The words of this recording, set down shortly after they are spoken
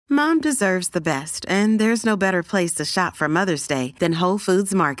Mom deserves the best, and there's no better place to shop for Mother's Day than Whole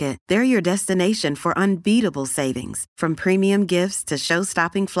Foods Market. They're your destination for unbeatable savings, from premium gifts to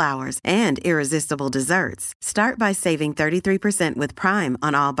show-stopping flowers and irresistible desserts. Start by saving 33% with Prime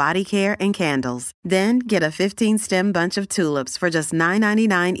on all body care and candles. Then get a 15-stem bunch of tulips for just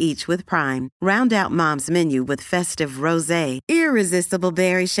 $9.99 each with Prime. Round out Mom's menu with festive rosé, irresistible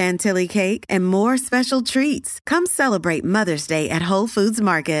berry chantilly cake, and more special treats. Come celebrate Mother's Day at Whole Foods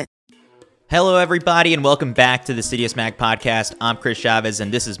Market. Hello, everybody, and welcome back to the Citius Mag podcast. I'm Chris Chavez,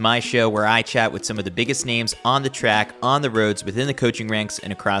 and this is my show where I chat with some of the biggest names on the track, on the roads, within the coaching ranks,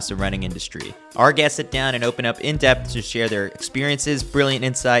 and across the running industry. Our guests sit down and open up in depth to share their experiences, brilliant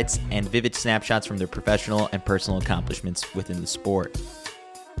insights, and vivid snapshots from their professional and personal accomplishments within the sport.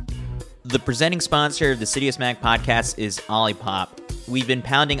 The presenting sponsor of the Citius Mag podcast is Olipop. We've been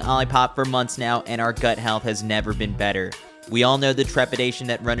pounding Olipop for months now, and our gut health has never been better. We all know the trepidation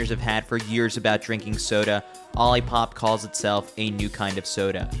that runners have had for years about drinking soda. Olipop calls itself a new kind of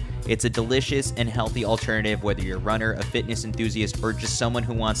soda. It's a delicious and healthy alternative whether you're a runner, a fitness enthusiast, or just someone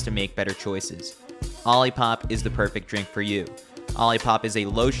who wants to make better choices. Olipop is the perfect drink for you. Olipop is a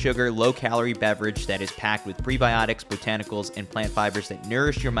low-sugar, low-calorie beverage that is packed with prebiotics, botanicals, and plant fibers that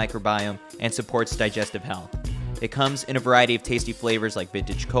nourish your microbiome and supports digestive health. It comes in a variety of tasty flavors like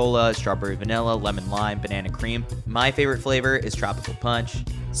vintage cola, strawberry vanilla, lemon lime, banana cream. My favorite flavor is tropical punch.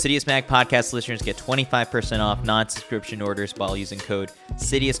 Citius Mag podcast listeners get 25% off non-subscription orders while using code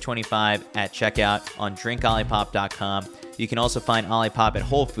CITIUS25 at checkout on drinkolipop.com. You can also find Olipop at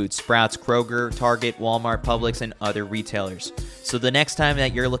Whole Foods, Sprouts, Kroger, Target, Walmart, Publix, and other retailers. So the next time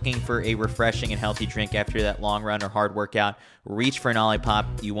that you're looking for a refreshing and healthy drink after that long run or hard workout, reach for an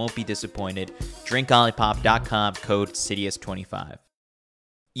Olipop. You won't be disappointed. Drinkolipop.com, code CITIUS25.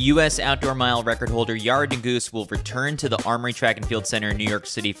 U.S. outdoor mile record holder Yared Nuguse will return to the Armory Track and Field Center in New York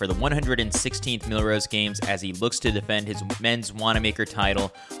City for the 116th Millrose Games as he looks to defend his men's Wanamaker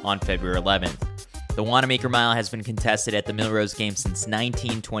title on February 11th. The Wanamaker Mile has been contested at the Millrose Games since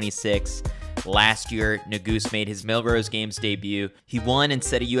 1926. Last year, Nuguse made his Millrose Games debut. He won and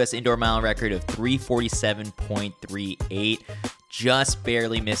set a U.S. indoor mile record of 347.38, just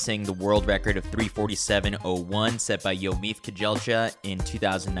barely missing the world record of 347.01 set by Yomif Kejelcha in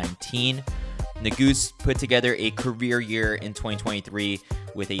 2019. Nuguse put together a career year in 2023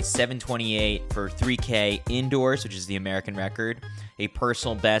 with a 7:28 for 3K indoors, which is the American record, a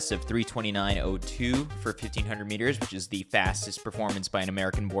personal best of 3:29.02 for 1,500 meters, which is the fastest performance by an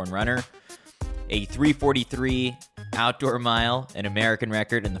American-born runner, a 3:43 outdoor mile, an American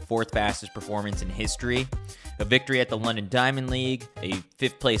record and the fourth fastest performance in history, a victory at the London Diamond League, a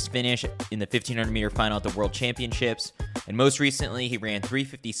fifth-place finish in the 1,500-meter final at the World Championships, and most recently, he ran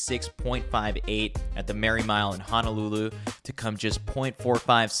 3:56.58 at the Mary Mile in Honolulu to come just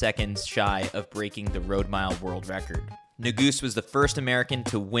 0.45 seconds shy of breaking the road mile world record. Nuguse was the first American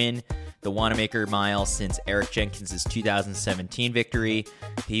to win the Wanamaker Mile since Eric Jenkins' 2017 victory.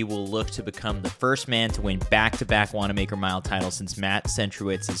 He will look to become the first man to win back-to-back Wanamaker Mile titles since Matt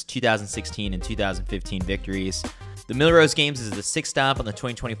Centrowitz's 2016 and 2015 victories. The Millrose Games is the sixth stop on the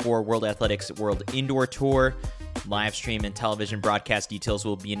 2024 World Athletics World Indoor Tour. Live stream and television broadcast details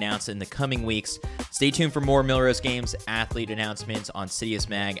will be announced in the coming weeks. Stay tuned for more Millrose Games athlete announcements on Citius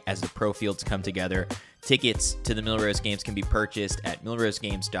Mag as the pro fields come together. Tickets to the Millrose Games can be purchased at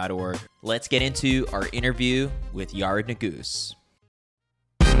millrosegames.org. Let's get into our interview with Yared Nuguse.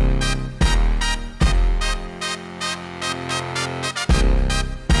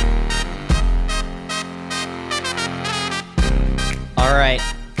 All right,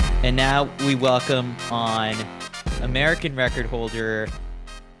 and now we welcome on American record holder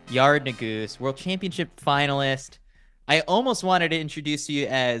Yared Nuguse, World Championship finalist. I almost wanted to introduce you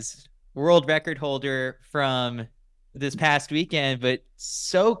as world record holder from this past weekend, but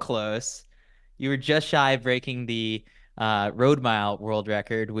so close. You were just shy of breaking the road mile world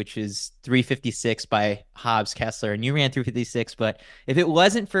record, which is 3:56 by Hobbs Kessler, and you ran 3:56. But if it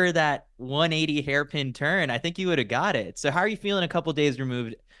wasn't for that 180 hairpin turn, I think you would have got it. So how are you feeling a couple days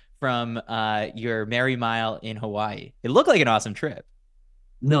removed from your Mary Mile in Hawaii? It looked like an awesome trip.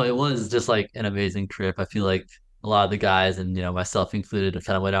 No, it was just like an amazing trip. I feel like a lot of the guys, and myself included,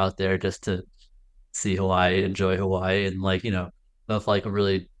 kind of went out there just to see Hawaii, enjoy Hawaii, and felt like a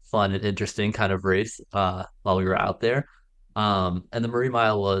really fun and interesting kind of race while we were out there. And the Murray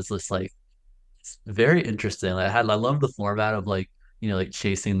Mile was just like very interesting. I love the format of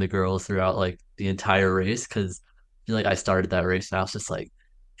chasing the girls throughout like the entire race, because I feel like I started that race and I was just like,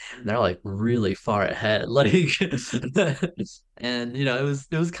 they're like really far ahead, and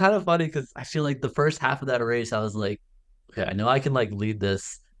it was kind of funny because I feel like the first half of that race I was like, okay, I know I can like lead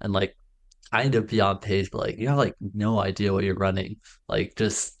this and like kind of be on pace, but like you have like no idea what you're running, like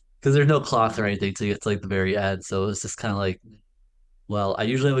just because there's no clock or anything to get to like the very end. So it's just kind of like, well, I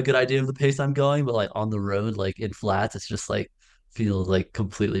usually have a good idea of the pace I'm going, but like on the road, like in flats, it's just like feels like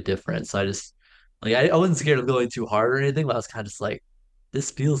completely different. So I just like I wasn't scared of going too hard or anything, but I was kind of just like,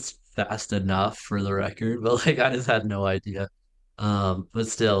 this feels fast enough for the record, but like I just had no idea. But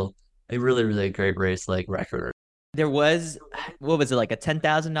still, a really, really great race, like record. There was, what was it, like a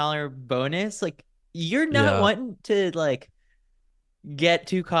 $10,000 bonus? Like, you're not Yeah. wanting to like get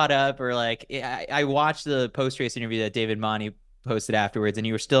too caught up, or like I watched the post race interview that David Monty posted afterwards, and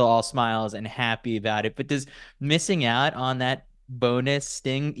you were still all smiles and happy about it. But does missing out on that bonus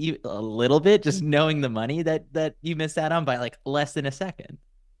sting a little bit, just knowing the money that you missed out on by like less than a second?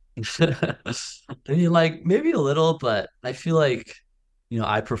 I mean, like maybe a little, but I feel like,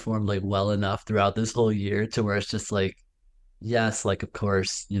 I performed like well enough throughout this whole year to where it's just like, yes, like of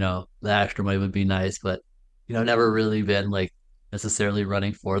course, the extra money would be nice, but never really been like necessarily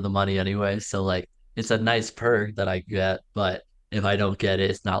running for the money anyway. So like it's a nice perk that I get, but if I don't get it,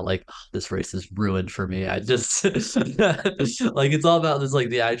 it's not like, "Oh, this race is ruined for me." I just like it's all about this like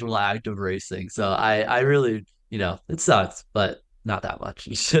the actual act of racing. So I really, it sucks, but not that much.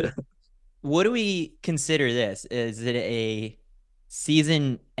 What do we consider this? Is it a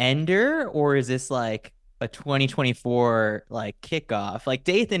season ender, or is this like a 2024 like kickoff? Like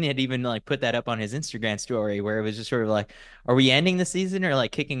Dathan had even like put that up on his Instagram story where it was just sort of like, are we ending the season or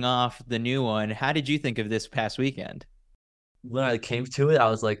like kicking off the new one? How did you think of this past weekend? When I came to it, I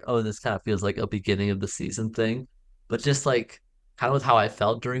was like, oh, this kind of feels like a beginning of the season thing. But just like kind of with how I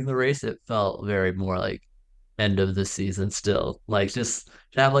felt during the race, it felt very more like end of the season still. Like just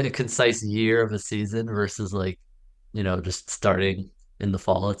to have like a concise year of a season versus like, just starting in the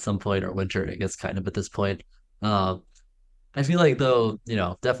fall at some point or winter, I guess kind of at this point. Um, I feel like though,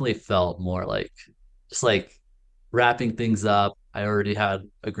 definitely felt more like just like wrapping things up. I already had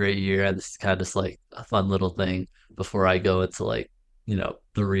a great year, and this is kind of just like a fun little thing before I go into like,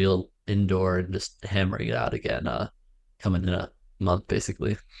 the real indoor and just hammering it out again, coming in a month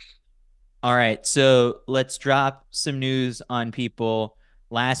basically. All right, so let's drop some news on people.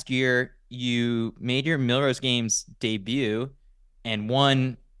 Last year, you made your Millrose Games debut and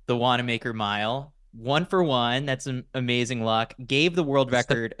won the Wanamaker Mile, 1 for 1. That's some amazing luck. Gave the world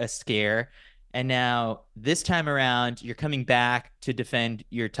record a scare, and now this time around, you're coming back to defend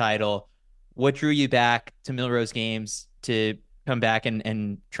your title. What drew you back to Millrose Games to come back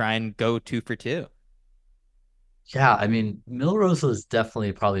and try and go 2 for 2? Yeah, I mean, Millrose was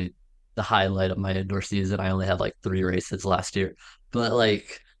definitely probably the highlight of my indoor season. I only had like 3 races last year, but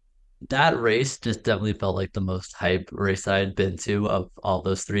like that race just definitely felt like the most hype race I had been to of all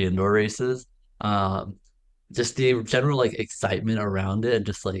those 3 indoor races. Um, just the general like excitement around it and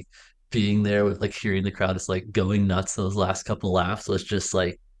just like being there with like hearing the crowd just like going nuts those last couple laps was just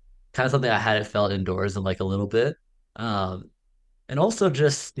like kind of something I hadn't felt indoors in like a little bit. Um, and also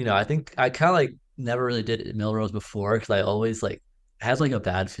just, I think I kind of like never really did Millrose before because I always like had like a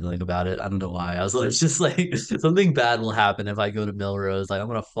bad feeling about it. I don't know why. I was like, it's just like something bad will happen if I go to Millrose. Like I'm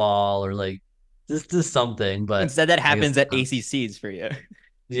gonna fall or like just something. But Instead, that I guess happens at ACCs for you.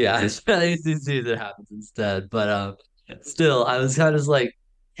 yeah, it's ACC that happens instead. But still, I was kind of just like,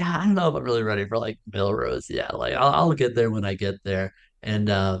 yeah, I don't know if I'm really ready for like Millrose. Yeah, like I'll get there when I get there. And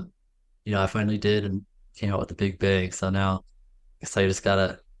I finally did and came out with a big bang. So now guess I just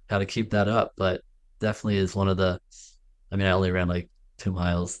gotta keep that up. But definitely is one of the. I mean, I only ran like 2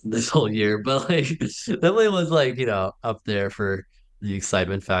 miles this whole year, but like definitely was like up there for the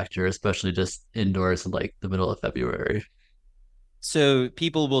excitement factor, especially just indoors in like the middle of February. So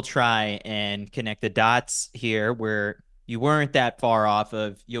people will try and connect the dots here where you weren't that far off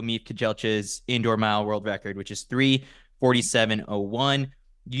of Yomif Kajelcha's indoor mile world record, which is 3:47:01.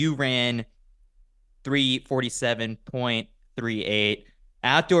 You ran 3:47.38.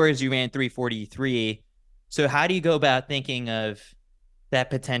 Outdoors, you ran 3:43. So how do you go about thinking of that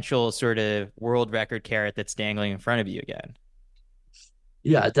potential sort of world record carrot that's dangling in front of you again?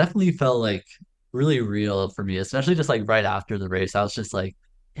 Yeah, it definitely felt like really real for me, especially just like right after the race. I was just like,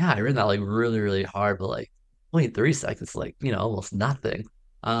 yeah, I ran that like really, really hard, but like 0.3 seconds, like, almost nothing.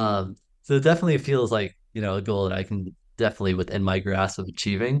 So it definitely feels like, a goal that I can definitely within my grasp of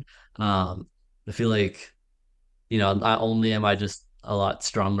achieving. I feel like, not only am I just a lot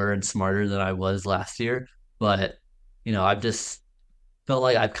stronger and smarter than I was last year, but, I've just felt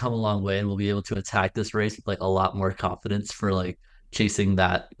like I've come a long way and will be able to attack this race with like a lot more confidence for like chasing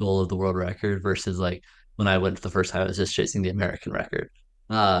that goal of the world record versus like when I went the first time, I was just chasing the American record.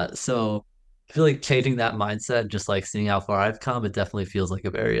 So I feel like changing that mindset, just like seeing how far I've come, it definitely feels like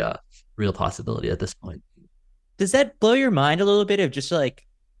a very real possibility at this point. Does that blow your mind a little bit of just like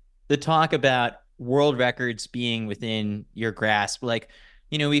the talk about world records being within your grasp? Like,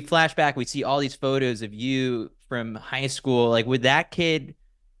 we flash back, we see all these photos of you from high school. Like, would that kid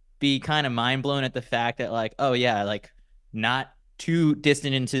be kind of mind blown at the fact that, like, oh yeah, like not too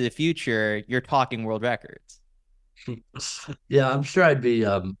distant into the future, you're talking world records? Yeah, I'm sure I'd be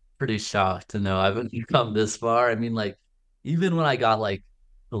pretty shocked to know I've come this far. I mean, like even when I got like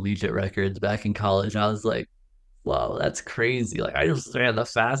collegiate records back in college, I was like, wow, that's crazy. Like I just ran the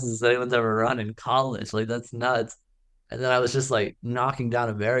fastest anyone's ever run in college. Like that's nuts. And then I was just like knocking down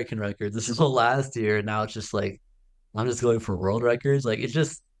American records this whole last year, and now it's just like I'm just going for world records. Like it's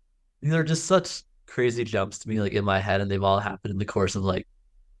just these are just such crazy jumps to me, like in my head, and they've all happened in the course of like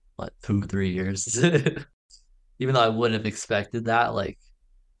what 2 3 years. Even though I wouldn't have expected that, like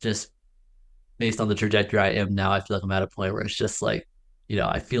just based on the trajectory I am now, I feel like I'm at a point where it's just like,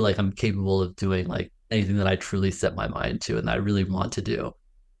 I feel like I'm capable of doing like anything that I truly set my mind to and that I really want to do.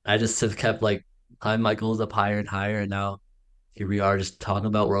 I just have kept like climbing my goals up higher and higher, and now here we are just talking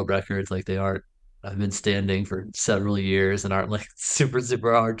about world records like they aren't. I've been standing for several years and aren't like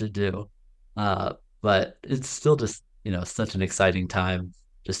super hard to do. Uh, but it's still just such an exciting time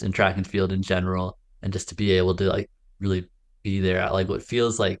just in track and field in general, and just to be able to like really be there at like what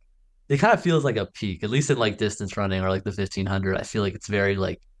feels like it kind of feels like a peak, at least in like distance running or like the 1500. I feel like it's very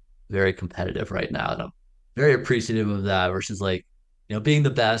like very competitive right now, and I'm very appreciative of that versus like being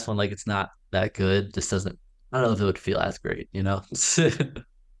the best when like it's not that good just doesn't. I don't know if it would feel as great.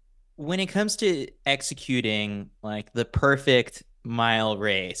 When it comes to executing like the perfect mile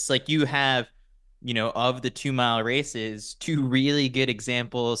race, like you have, of the 2 mile races, two really good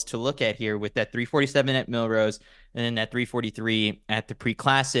examples to look at here with that 347 at Millrose and then that 343 at the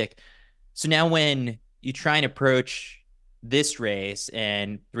pre-classic. So now when you try and approach this race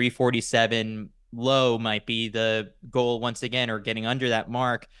and 347 low might be the goal once again, or getting under that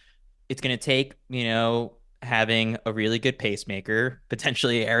mark, it's going to take, having a really good pacemaker,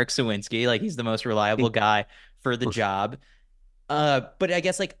 potentially Eric Sawinski, like he's the most reliable guy for the job. But I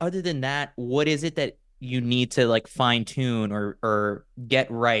guess like other than that, what is it that you need to like fine tune or get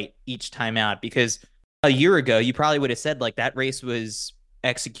right each time out? Because a year ago, you probably would have said like that race was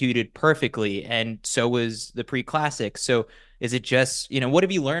executed perfectly, and so was the pre-classic. So is it just, what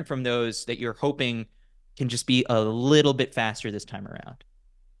have you learned from those that you're hoping can just be a little bit faster this time around?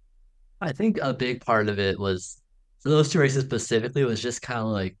 I think a big part of it was for those two races specifically was just kind of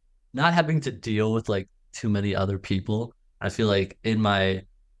like not having to deal with like too many other people. I feel like in my,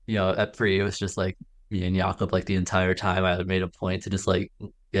 at free, it was just like me and Jakob like the entire time. I had made a point to just like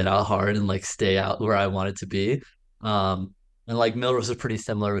get out hard and like stay out where I wanted to be. And like Millrose was pretty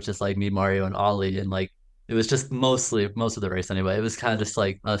similar with just like me, Mario, and Ollie. And like it was just mostly most of the race anyway. It was kind of just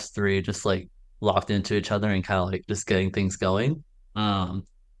like us three just like locked into each other and kind of like just getting things going.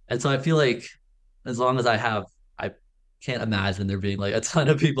 And so I feel like as long as I can't imagine there being like a ton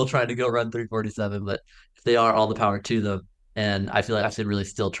of people trying to go run 347, but if they are, all the power to them. And I feel like I should really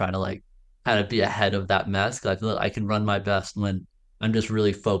still try to like kind of be ahead of that mess, because I feel like I can run my best when I'm just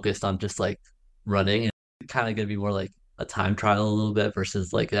really focused on just like running, and kind of gonna be more like a time trial a little bit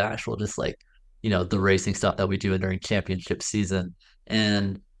versus like the actual just like the racing stuff that we do during championship season.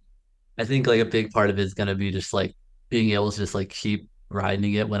 And I think like a big part of it is gonna be just like being able to just like keep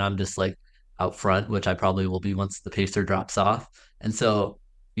riding it when I'm just like out front, which I probably will be once the pacer drops off. And so,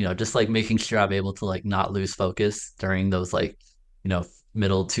 just like making sure I'm able to like not lose focus during those like,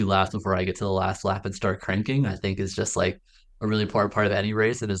 middle two laps before I get to the last lap and start cranking, I think is just like a really important part of any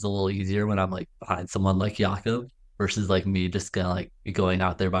race. It is a little easier when I'm like behind someone like Jakob versus like me just gonna like be going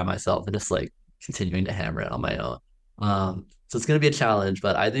out there by myself and just like continuing to hammer it on my own. So it's gonna be a challenge,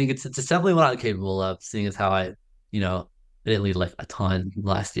 but I think it's definitely what I'm capable of, seeing as how you know, I didn't lead like a ton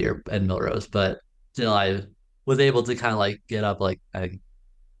last year at Millrose, but still I was able to kind of like get up like I think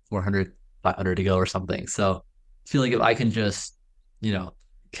 400, 500 to go or something. So I feel like if I can just,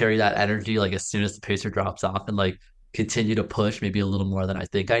 carry that energy like as soon as the pacer drops off and like continue to push maybe a little more than I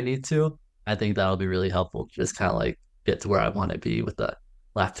think I need to, I think that'll be really helpful to just kind of like get to where I want to be with the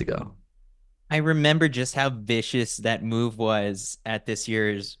lap to go. I remember just how vicious that move was at this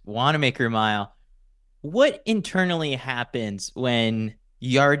year's Wanamaker mile. What internally happens when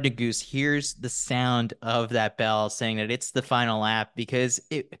Yared Nuguse hears the sound of that bell saying that it's the final lap? Because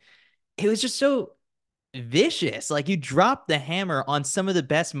it was just so vicious. Like you dropped the hammer on some of the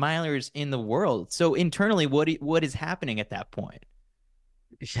best milers in the world. So internally, what is happening at that point?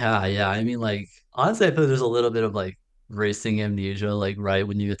 Yeah, yeah. I mean, like honestly, I feel there's a little bit of like racing amnesia, like right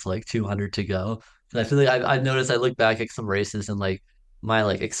when you get to like 200 to go. And I feel like I've noticed I look back at some races and like my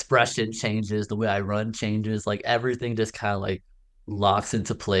like expression changes, the way I run changes, like everything just kind of like locks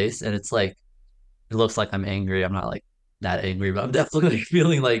into place. And it's like, it looks like I'm angry. I'm not like that angry, but I'm definitely like,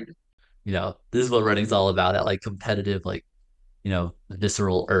 feeling like, this is what running's all about, that like competitive, like,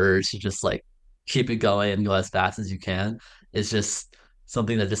 visceral urge to just like keep it going and go as fast as you can. It's just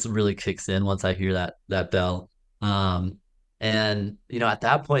something that just really kicks in once I hear that bell. Um, and at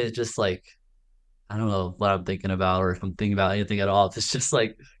that point, it's just like I don't know what I'm thinking about or if I'm thinking about anything at all. It's just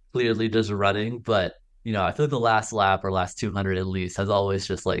like clearly just running. But I feel like the last lap or last 200 at least has always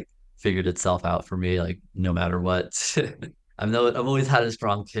just like figured itself out for me, like no matter what. I've always had a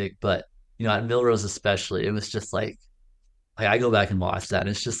strong kick, but at Millrose especially, it was just like I go back and watch that, and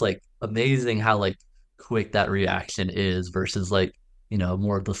it's just like amazing how like quick that reaction is versus like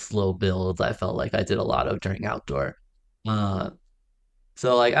more of the slow builds I felt like I did a lot of during outdoor. Uh,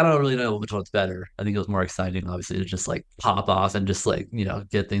 so like I don't really know which one's better. I think it was more exciting, obviously, to just like pop off and just like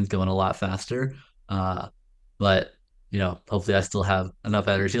get things going a lot faster. Uh, but hopefully I still have enough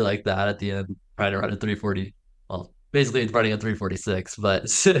energy like that at the end, trying to run at 340. Well, basically running at 346, but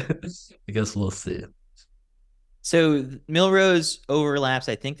I guess we'll see. So Millrose overlaps,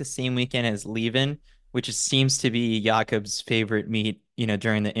 I think, the same weekend as Leven, which seems to be Jakob's favorite meet,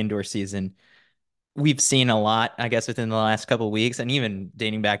 during the indoor season. We've seen a lot, I guess, within the last couple of weeks, and even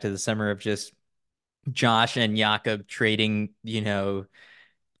dating back to the summer of just Josh and Jakob trading,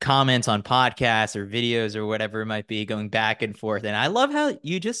 comments on podcasts or videos or whatever it might be, going back and forth. And I love how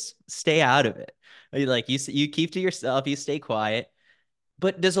you just stay out of it. Like you keep to yourself, you stay quiet.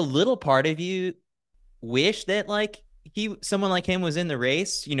 But does a little part of you wish that like someone like him was in the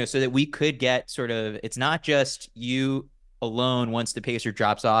race, so that we could get sort of, it's not just you alone once the pacer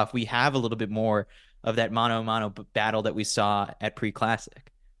drops off. We have a little bit more of that mano a mano battle that we saw at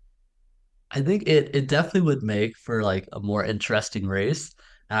pre-classic. I think it definitely would make for like a more interesting race.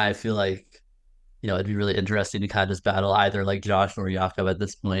 And I feel like, it'd be really interesting to kind of just battle either like Josh or Jakob at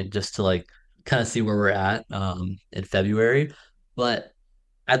this point, just to like kind of see where we're at in February. But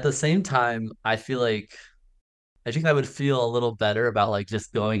at the same time, I think I would feel a little better about like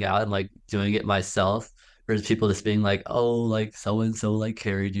just going out and like doing it myself versus people just being like, oh, like so and so like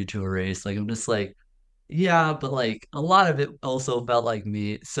carried you to a race. Like I'm just like, yeah, but like a lot of it also felt like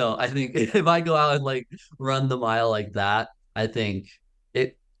me. So I think if I go out and like run the mile like that, I think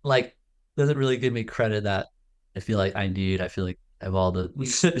it like doesn't really give me credit that I feel like I need. I feel like I have all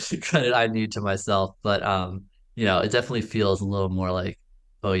the credit I need to myself. But it definitely feels a little more like,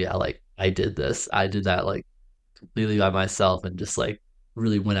 oh yeah, like I did this. I did that like completely by myself and just like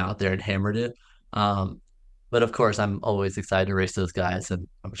really went out there and hammered it. Um, but of course, I'm always excited to race those guys, and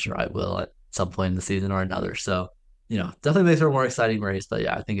I'm sure I will at some point in the season or another. So, definitely makes for a more exciting race. But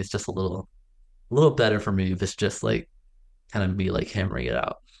yeah, I think it's just a little better for me if it's just like kind of me like hammering it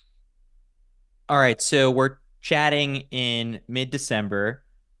out. All right, so we're chatting in mid-December.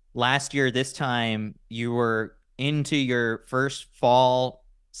 Last year, this time, you were into your first fall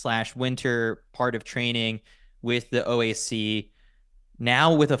slash winter part of training with the OAC.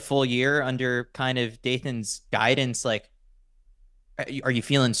 Now, with a full year under kind of Dathan's guidance, like, are you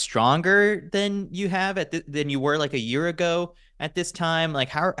feeling stronger than you have than you were like a year ago at this time? Like,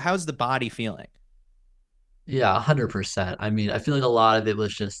 how's the body feeling? Yeah, 100%. I mean, I feel like a lot of it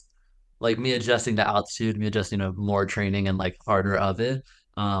was just like me adjusting to altitude, me adjusting to more training and like harder of it.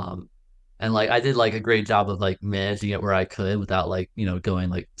 Um, and like I did like a great job of like managing it where I could without like, going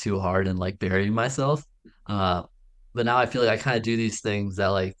like too hard and like burying myself. Uh, but now I feel like I kind of do these things that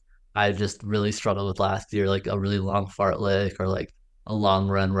like I just really struggled with last year, like a really long fartlek or like a long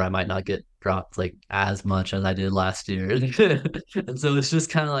run where I might not get dropped like as much as I did last year. And so it's just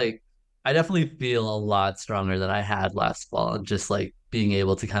kind of like I definitely feel a lot stronger than I had last fall, and just like being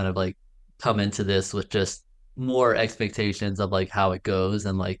able to kind of like come into this with just more expectations of like how it goes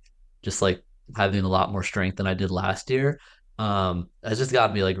and like just like having a lot more strength than I did last year. Has just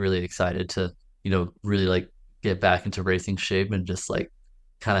got me like really excited to, really like get back into racing shape and just like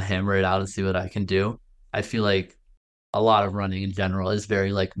kind of hammer it out and see what I can do. I feel like a lot of running in general is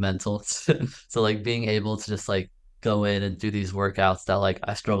very like mental. So like being able to just like go in and do these workouts that like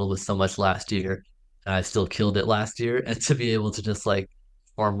I struggled with so much last year and I still killed it last year, and to be able to just like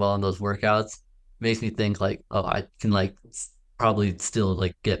perform well in those workouts makes me think like, oh, I can like probably still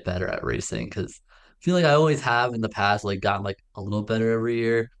like get better at racing, because I feel like I always have in the past like gotten like a little better every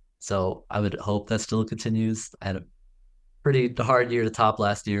year. So I would hope that still continues. I had a pretty hard year to top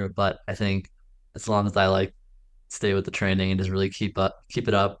last year, but I think as long as I like stay with the training and just really keep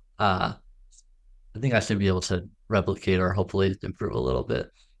it up, I think I should be able to replicate or hopefully improve a little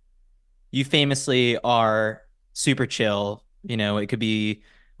bit. You famously are super chill. It could be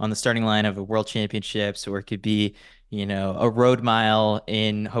on the starting line of a world championships, or it could be, a road mile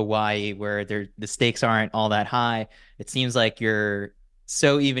in Hawaii where the stakes aren't all that high. It seems like you're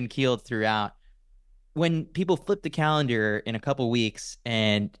so even keeled throughout. When people flip the calendar in a couple weeks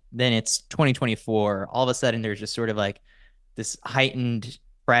and then it's 2024, all of a sudden there's just sort of like this heightened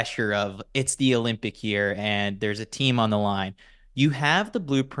pressure of it's the Olympic year and there's a team on the line. You have the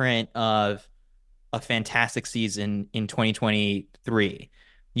blueprint of a fantastic season in 2023.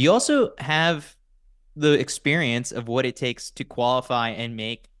 You also have the experience of what it takes to qualify and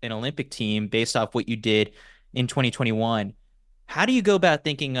make an Olympic team based off what you did in 2021. How do you go about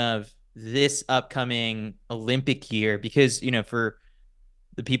thinking of this upcoming Olympic year? Because, for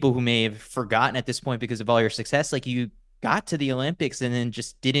the people who may have forgotten at this point because of all your success, like you got to the Olympics and then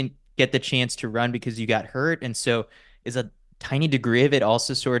just didn't get the chance to run because you got hurt. And so is a tiny degree of it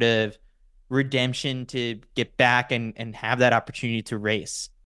also sort of redemption to get back and have that opportunity to race?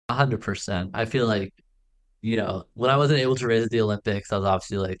 100%. I feel like, when I wasn't able to race at the Olympics, I was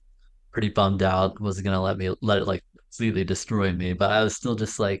obviously like pretty bummed out. Wasn't gonna let it like completely destroy me. But I was still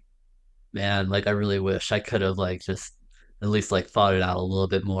just like, man, like I really wish I could have like just at least like fought it out a little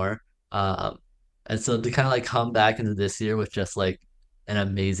bit more. Um, and so to kind of like come back into this year with just like an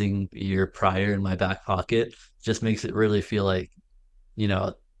amazing year prior in my back pocket just makes it really feel like, you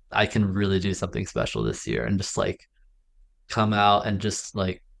know, I can really do something special this year and just like come out and just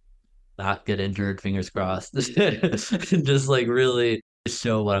like not get injured, fingers crossed, and just like really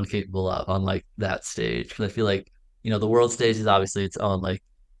show what I'm capable of on like that stage. Because I feel like, the world stage is obviously its own like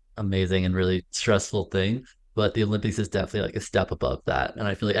amazing and really stressful thing, but the Olympics is definitely like a step above that. And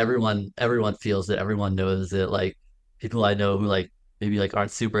I feel like everyone feels it, everyone knows it. Like people I know who like maybe like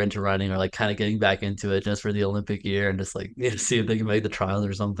aren't super into running or like kind of getting back into it just for the Olympic year and just like see if they can make the trials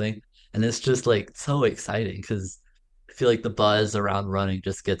or something. And it's just like so exciting because I feel like the buzz around running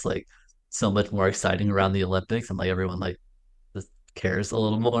just gets like so much more exciting around the Olympics and like everyone like just cares a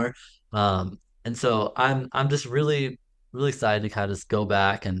little more. And so I'm just really excited to kind of just go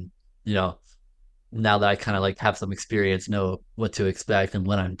back and you know now that I kind of like have some experience, know what to expect and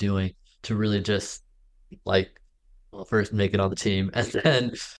what I'm doing to really just like well first make it on the team and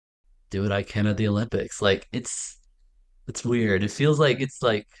then do what I can at the Olympics. Like it's weird. It feels like it's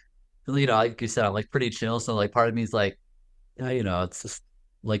like you said, I'm like pretty chill. So like part of me is like yeah, it's just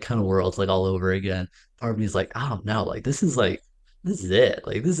like kind of worlds like all over again. Part of me is like, I don't know, like this is it.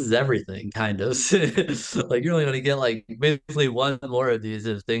 Like this is everything kind of. Like you're only gonna get like basically one more of these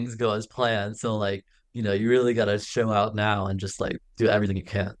if things go as planned. So like, you really gotta show out now and just like do everything you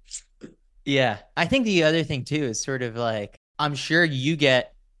can. Yeah. I think the other thing too is sort of like, I'm sure you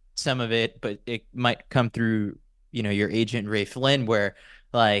get some of it, but it might come through, your agent Ray Flynn, where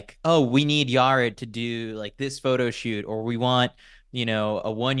like, oh, we need Yared to do like this photo shoot, or we want,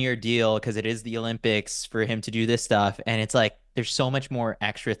 a 1 year deal because it is the Olympics for him to do this stuff. And it's like, there's so much more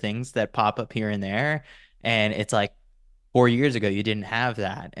extra things that pop up here and there. And it's like 4 years ago, you didn't have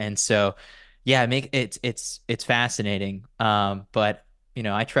that. And so, yeah, it's fascinating. But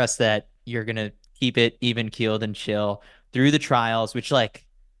I trust that you're gonna keep it even keeled and chill through the trials, which like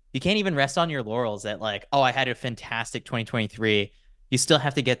you can't even rest on your laurels that like, oh, I had a fantastic 2023. You still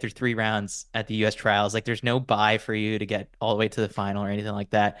have to get through 3 rounds at the US trials. Like there's no bye for you to get all the way to the final or anything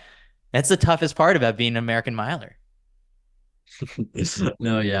like that. That's the toughest part about being an American miler.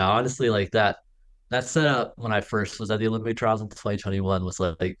 No, yeah, honestly, like that setup when I first was at the Olympic trials in 2021 was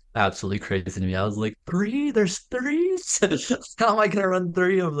like absolutely crazy to me. I was like, three? There's threes? How am I gonna run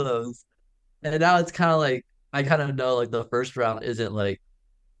three of those? And now it's kind of like I kind of know like the first round isn't like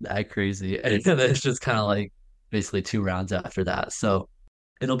that crazy, and then it's just kind of like basically 2 rounds after that. So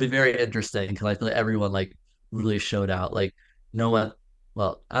it'll be very interesting because I feel like everyone like really showed out. Like no one,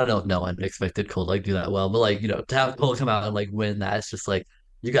 well, I don't know if no one expected Cole to like do that well, but like to have Cole come out and like win that, it's just like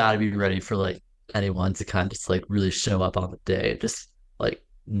you got to be ready for like anyone to kind of just like really show up on the day, just like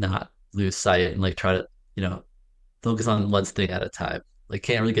not lose sight and like try to you know focus on one thing at a time. Like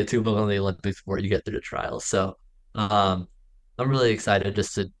can't really get too focused on the Olympics before you get through the trials. So um, I'm really excited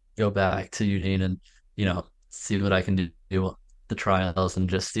just to go back to Eugene and see what I can do the trials and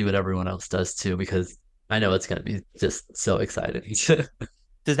just see what everyone else does too because I know it's going to be just so exciting.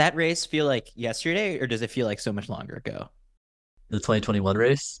 Does that race feel like yesterday, or does it feel like so much longer ago? The 2021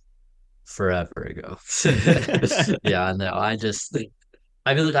 race forever ago. Yeah, no, I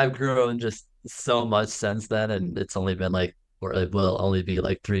feel like I've grown just so much since then, and it's only been like, or it will only be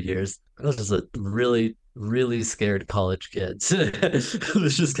like 3 years. I was just a really scared college kid. It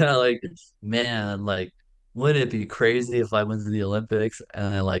was just kind of like, man, like would it be crazy if I went to the Olympics?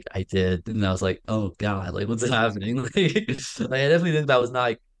 And I did, and I was like, oh God, like what's happening? Like I definitely think that was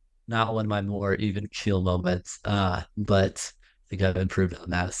not one of my more even keel moments. But I think I've improved on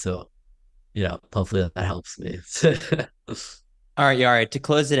that. So, hopefully that helps me. All right, Yared, to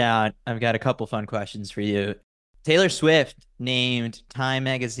close it out, I've got a couple fun questions for you. Taylor Swift named Time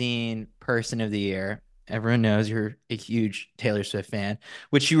Magazine Person of the Year. Everyone knows you're a huge Taylor Swift fan.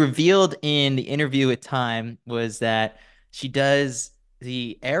 What she revealed in the interview with Time was that she does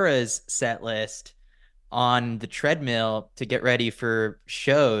the Eras set list on the treadmill to get ready for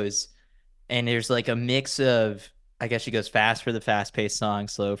shows. And there's like a mix of, I guess she goes fast for the fast paced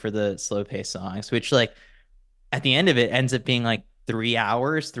songs, slow for the slow paced songs, which like at the end of it ends up being like 3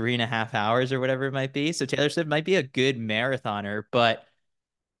 hours, 3.5 hours, or whatever it might be. So Taylor Swift might be a good marathoner, but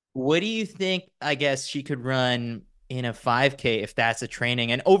what do you think? I guess she could run in a 5K if that's a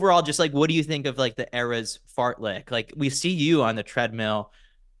training. And overall, just like what do you think of like the Era's fartlek? Like we see you on the treadmill,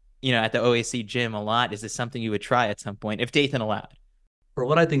 at the OAC gym a lot. Is this something you would try at some point if Dathan allowed? For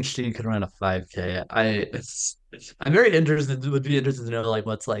what I think she could run a 5K, I'm very interested. Would be interested to know like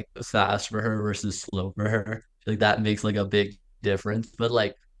what's like fast for her versus slow for her. I feel like that makes like a big difference. But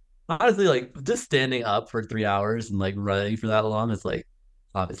like honestly, like just standing up for 3 hours and like running for that long is like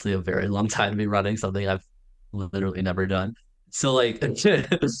obviously a very long time to be running, something I've literally never done. So like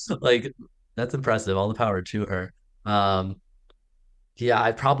like that's impressive. All the power to her. Um yeah,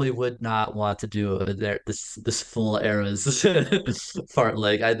 I probably would not want to do this full eras fart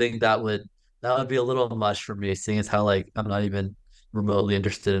leg. I think that would be a little much for me, seeing as how like I'm not even remotely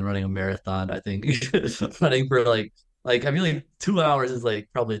interested in running a marathon. I think running for I feel like 2 hours is like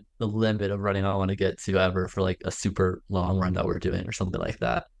probably the limit of running I want to get to ever for like a super long run that we're doing or something like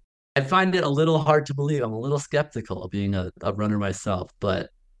that. I find it a little hard to believe. I'm a little skeptical being a runner myself, but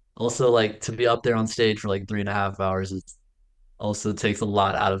also like to be up there on stage for like 3.5 hours is also takes a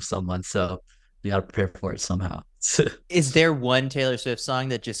lot out of someone. So you got to prepare for it somehow. Is there one Taylor Swift song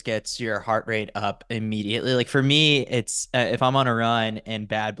that just gets your heart rate up immediately? Like for me, it's if I'm on a run and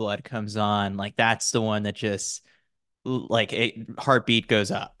Bad Blood comes on, like that's the one that just like a heartbeat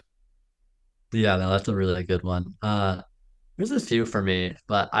goes up. Yeah, no, that's a really good one. There's a few for me,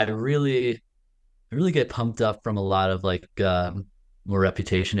 but I really get pumped up from a lot of more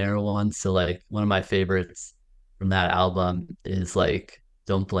Reputation era ones. So like one of my favorites from that album is like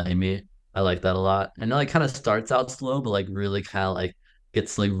Don't Blame Me. I like that a lot. And it like kind of starts out slow, but like really kind of like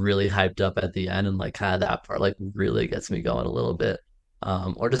gets like really hyped up at the end, and like kind of that part like really gets me going a little bit.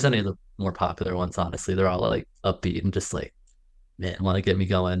 Or just any of the more popular ones, honestly. They're all like upbeat and just like, man, want to get me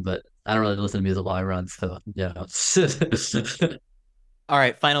going, but I don't really listen to music while I run, so yeah. All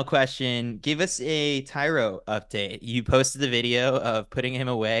right, final question. Give us a Tyro update. You posted the video of putting him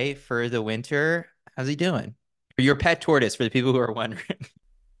away for the winter. How's he doing? Or your pet tortoise for the people who are wondering.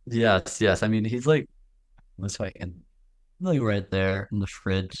 Yes, yes. I mean, he's like, what's fucking like right there in the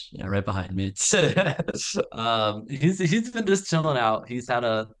fridge, yeah, right behind me. He's been just chilling out. He's had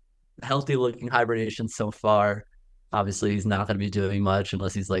a healthy looking hibernation so far. Obviously, he's not going to be doing much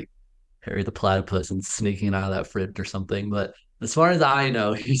unless he's like Harry the Platypus and sneaking out of that fridge or something. But as far as I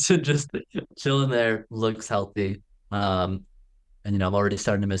know, he's just chilling there, looks healthy. And I'm already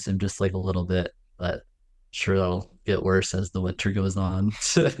starting to miss him just like a little bit, but sure that'll get worse as the winter goes on.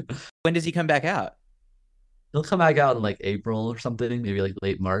 When does he come back out? He'll come back out in like April or something, maybe like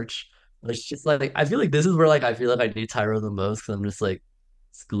late March. But it's just like I feel like this is where like I feel like I need Tyro the most because I'm just like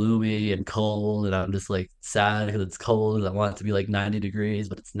it's gloomy and cold, and I'm just like sad because it's cold and I want it to be like 90 degrees,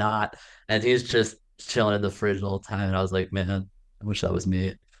 but it's not. And he's just chilling in the fridge the whole time. And I was like, man, I wish that was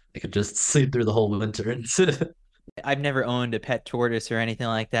me. I could just sleep through the whole winter. I've never owned a pet tortoise or anything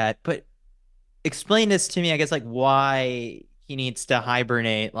like that, but explain this to me, I guess, like why he needs to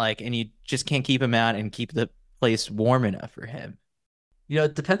hibernate, like, and you just can't keep him out and keep the place warm enough for him.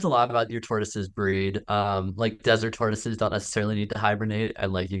 It depends a lot about your tortoise's breed. Like desert tortoises don't necessarily need to hibernate,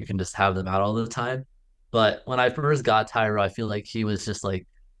 and like you can just have them out all the time. But when I first got Tyro, I feel like he was just like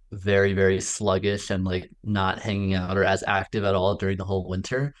very, very sluggish and like not hanging out or as active at all during the whole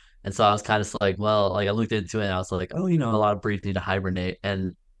winter. And so I was kind of like, well, like I looked into it and I was like, oh, a lot of breeds need to hibernate.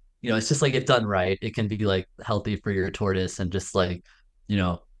 And it's just like if done right, it can be like healthy for your tortoise and just like,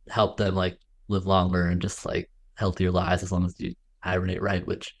 help them like live longer and just like healthier lives as long as you hibernate right,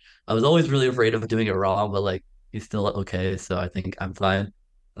 which I was always really afraid of doing it wrong, but like he's still okay, so I think I'm fine.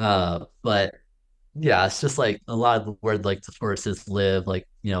 But yeah, it's just like a lot of where like the tortoises live, like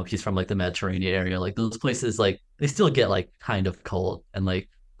he's from like the Mediterranean area, like those places like they still get like kind of cold, and like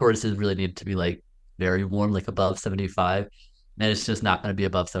tortoises really need to be like very warm, like above 75. and it's just not going to be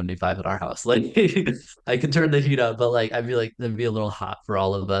above 75 at our house. Like I can turn the heat up, but like I feel like it'd be a little hot for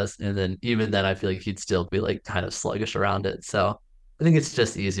all of us. And then even then, I feel like he'd still be like kind of sluggish around it. So I think it's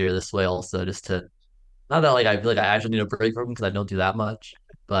just easier this way also, just to not that like I feel like I actually need a break from him because I don't do that much,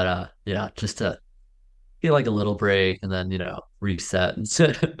 but just to get like a little break and then reset.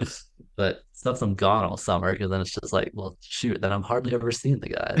 But stuff I'm gone all summer because then it's just like, well, shoot, then I'm hardly ever seeing the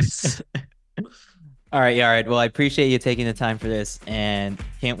guys. All right, Yared. Well, I appreciate you taking the time for this, and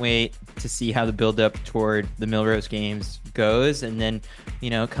can't wait to see how the build-up toward the Millrose games goes. And then,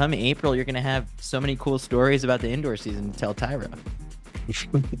 come April, you're going to have so many cool stories about the indoor season to tell Tyra.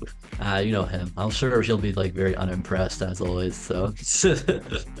 You know him. I'm sure he'll be like very unimpressed as always. So.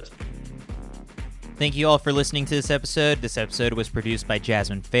 Thank you all for listening to this episode. This episode was produced by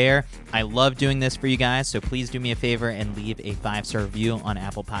Jasmine Fair. I love doing this for you guys, so please do me a favor and leave a 5-star review on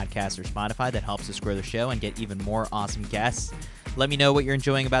Apple Podcasts or Spotify. That helps us grow the show and get even more awesome guests. Let me know what you're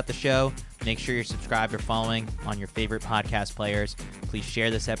enjoying about the show. Make sure you're subscribed or following on your favorite podcast players. Please share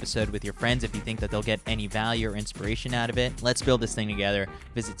this episode with your friends if you think that they'll get any value or inspiration out of it. Let's build this thing together.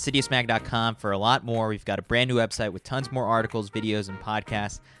 Visit citiusmag.com for a lot more. We've got a brand new website with tons more articles, videos, and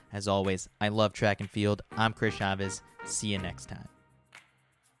podcasts. As always, I love track and field. I'm Chris Chavez. See you next time.